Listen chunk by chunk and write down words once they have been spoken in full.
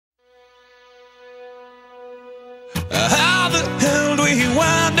How the hell do we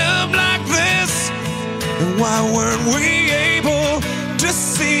wind up like this? And why weren't we able to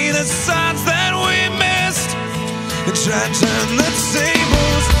see the signs that we missed and try to turn the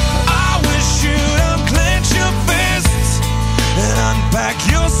tables? I wish you'd unclench your fists and unpack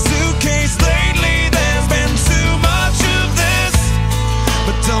your suitcase. Lately there's been too much of this,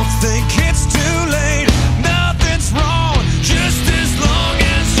 but don't think it's too late. Nothing's wrong, just as long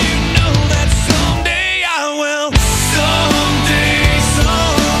as you know that someday I will. Someday,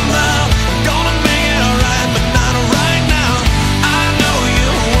 somehow, I'm gonna make it alright, but not right now. I know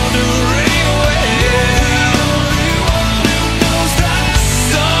you're wondering where. Only one who knows that.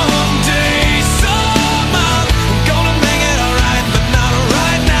 Someday, somehow, I'm gonna make it alright, but not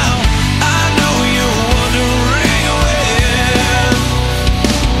right now. I know you're wondering where.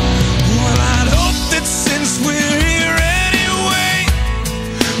 Well, I'd hope that since we're here anyway,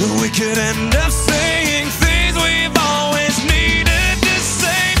 that we could end up saying things we've always needed to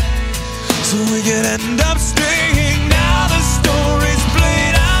say, so we could end up staying. Now the story's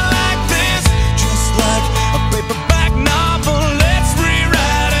played out like this, just like a paperback novel. Let's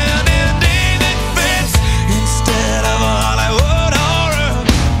rewrite an ending that fits instead of a Hollywood horror.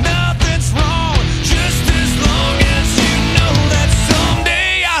 Nothing's wrong, just as long as you know that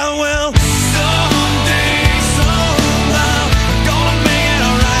someday I will. Someday, somehow, I'm gonna make it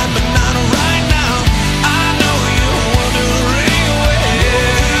alright, but not right now. I know you're wondering where.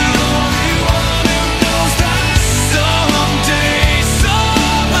 Only one who knows that. Someday,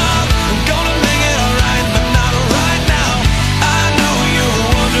 somehow, I'm gonna make it alright, but not right now. I know you're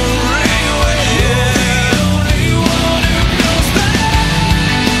wondering where. Only one who knows that.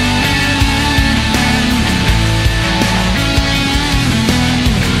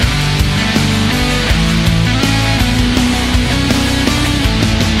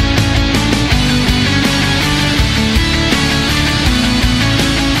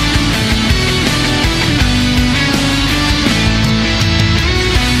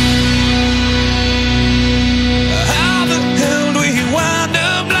 How the hell do we wind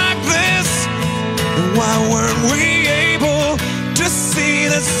up like this? And why weren't we able to see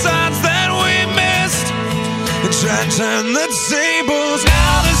the signs that we missed and try to turn the